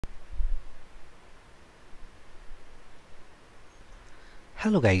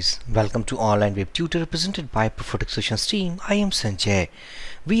Hello guys, welcome to Online Web Tutor presented by Preferred Solutions team. I am Sanjay.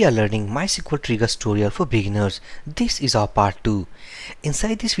 We are learning MySQL triggers tutorial for beginners. This is our part 2.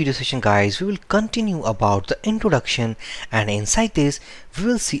 Inside this video session guys, we will continue about the introduction, and inside this we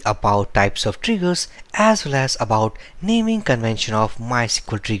will see about types of triggers as well as about naming convention of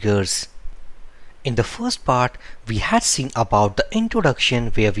MySQL triggers. In the first part, we had seen about the introduction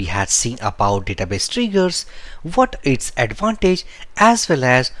where we had seen about database triggers, what its advantage as well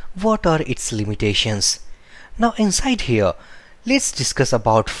as what are its limitations. Now inside here, let's discuss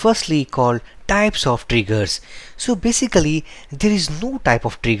about firstly called types of triggers. So basically there is no type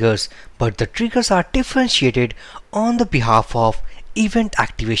of triggers, but the triggers are differentiated on the behalf of event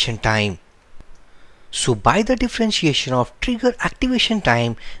activation time. So by the differentiation of trigger activation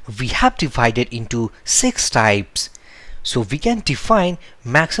time, we have divided into 6 types. So we can define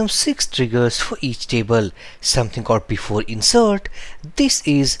maximum 6 triggers for each table. Something called before insert. This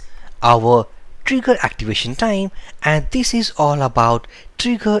is our trigger activation time, and this is all about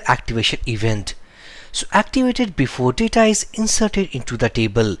trigger activation event. So activated before data is inserted into the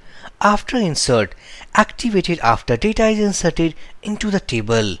table. After insert, activated after data is inserted into the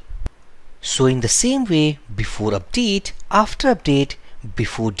table. So in the same way, before update, after update,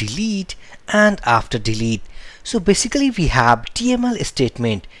 before delete and after delete. So basically we have TML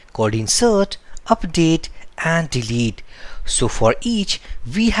statement called insert, update and delete. So for each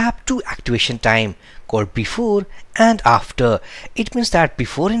we have 2 activation time called before and after. It means that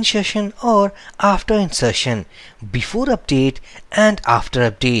before insertion or after insertion, before update and after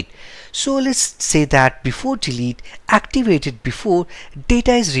update. So let's say that before delete, activated before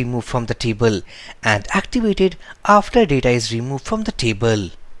data is removed from the table and activated after data is removed from the table.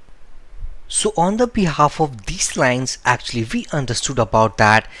 So on the behalf of these lines, actually we understood about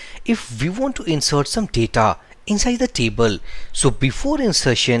that if we want to insert some data inside the table, so before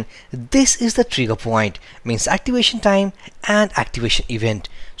insertion, this is the trigger point, means activation time and activation event.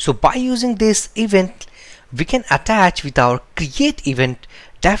 So by using this event, we can attach with our create event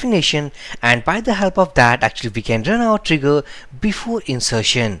definition, and by the help of that actually we can run our trigger before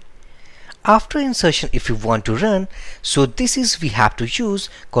insertion. After insertion, if you want to run, so this is we have to use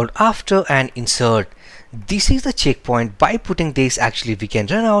called after and insert. This is the checkpoint. By putting this, actually we can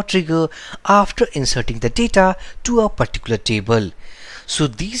run our trigger after inserting the data to a particular table. So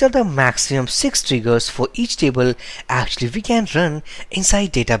these are the maximum 6 triggers for each table actually we can run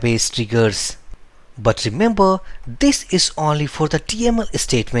inside database triggers. But remember, this is only for the TML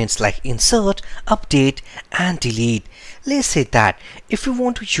statements like insert, update and delete. Let's say that if you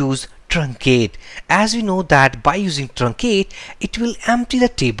want to use truncate, as we know that by using truncate, it will empty the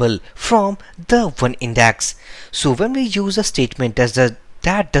table from the one index. So when we use a statement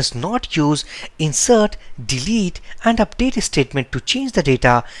that does not use insert, delete and update statement to change the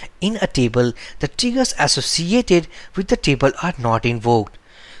data in a table, the triggers associated with the table are not invoked.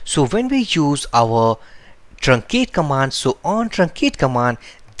 So when we use our truncate command, so on truncate command,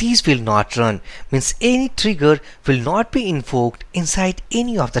 these will not run, means any trigger will not be invoked inside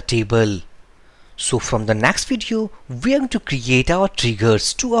any of the table. So from the next video, we are going to create our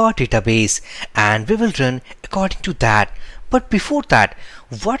triggers to our database and we will run according to that. But before that,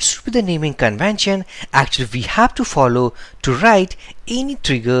 what should be the naming convention actually we have to follow to write any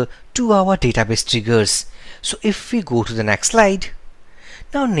trigger to our database triggers? So if we go to the next slide.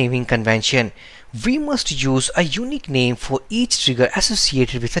 Now naming convention, we must use a unique name for each trigger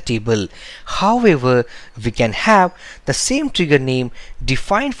associated with a table. However, we can have the same trigger name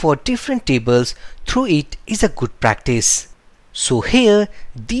defined for different tables. Through it is a good practice. So here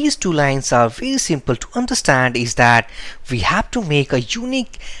these 2 lines are very simple to understand, is that we have to make a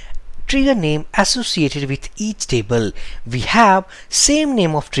unique trigger name associated with each table. We have same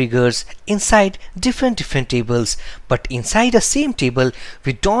name of triggers inside different tables, but inside the same table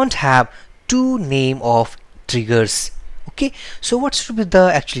we don't have 2 name of triggers. Okay, so what should be the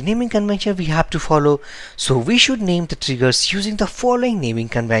actually naming convention we have to follow? So we should name the triggers using the following naming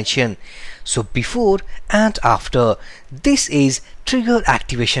convention. So before and after, this is trigger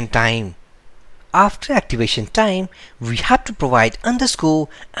activation time. After activation time, we have to provide underscore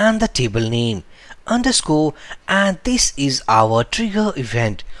and the table name, underscore, and this is our trigger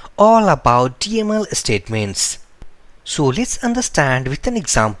event, all about TML statements. So let's understand with an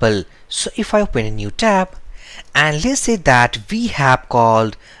example. So if I open a new tab and let's say that we have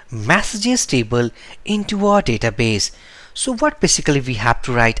called messages table into our database. So what basically we have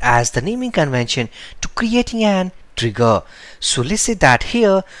to write as the naming convention to creating an trigger. So let's say that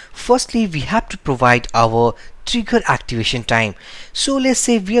here firstly we have to provide our trigger activation time. So let's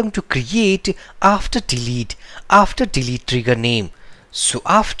say we are going to create after delete trigger name. So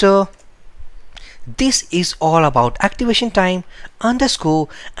after this is all about activation time underscore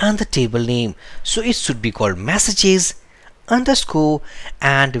and the table name. So it should be called messages underscore,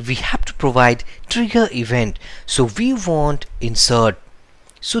 and we have to provide trigger event. So we want insert.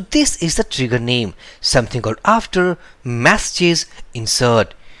 So this is the trigger name, something called after messages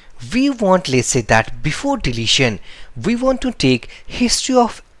insert. We want, let's say that before deletion, we want to take history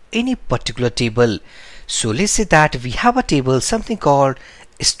of any particular table. So let's say that we have a table, something called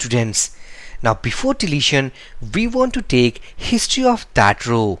students. Now before deletion, we want to take history of that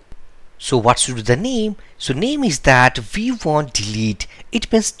row. So what should be the name? So name is that we want delete.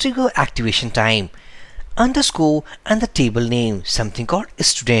 It means trigger activation time underscore and the table name, something called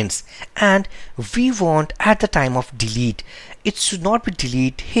students, and we want at the time of delete. It should not be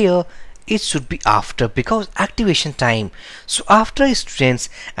delete here, it should be after, because activation time. So after students,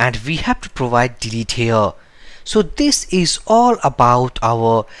 and we have to provide delete here. So this is all about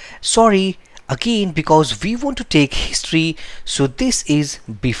our again, because we want to take history, so this is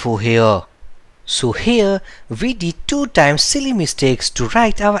before here. So here we did 2 times silly mistakes to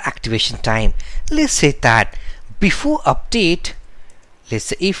write our activation time. Let's say that before update, let's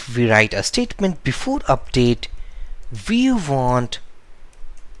say if we write a statement before update, we want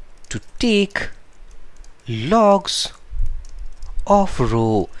to take logs of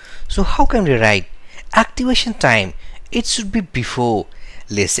row. So how can we write activation time? It should be before,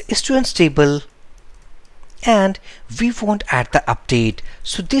 let's say students table, and we want at the update.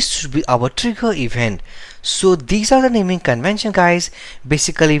 So this should be our trigger event. So these are the naming convention, guys.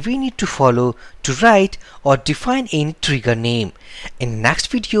 Basically we need to follow to write or define any trigger name. In next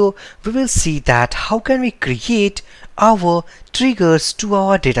video we will see that how can we create our triggers to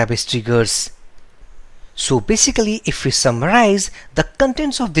our database triggers. So basically if we summarize the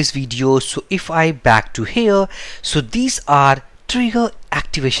contents of this video, so if I back to here, so these are trigger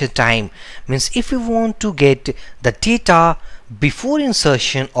activation time. Means if we want to get the data before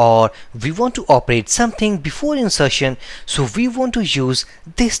insertion, or we want to operate something before insertion, so we want to use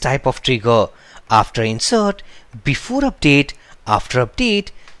this type of trigger: after insert, before update, after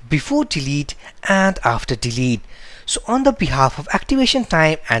update, before delete, and after delete. So on the behalf of activation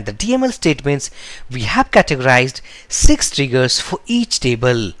time and the DML statements, we have categorized 6 triggers for each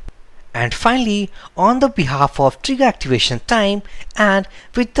table. And finally, on the behalf of trigger activation time and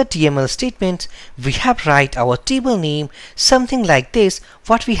with the DML statements, we have write our table name, something like this,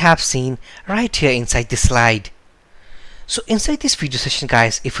 what we have seen right here inside this slide. So inside this video session,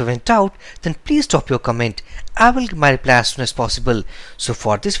 guys, if you have any doubt, then please drop your comment. I will give my reply as soon as possible. So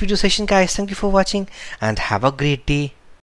for this video session, guys, thank you for watching and have a great day.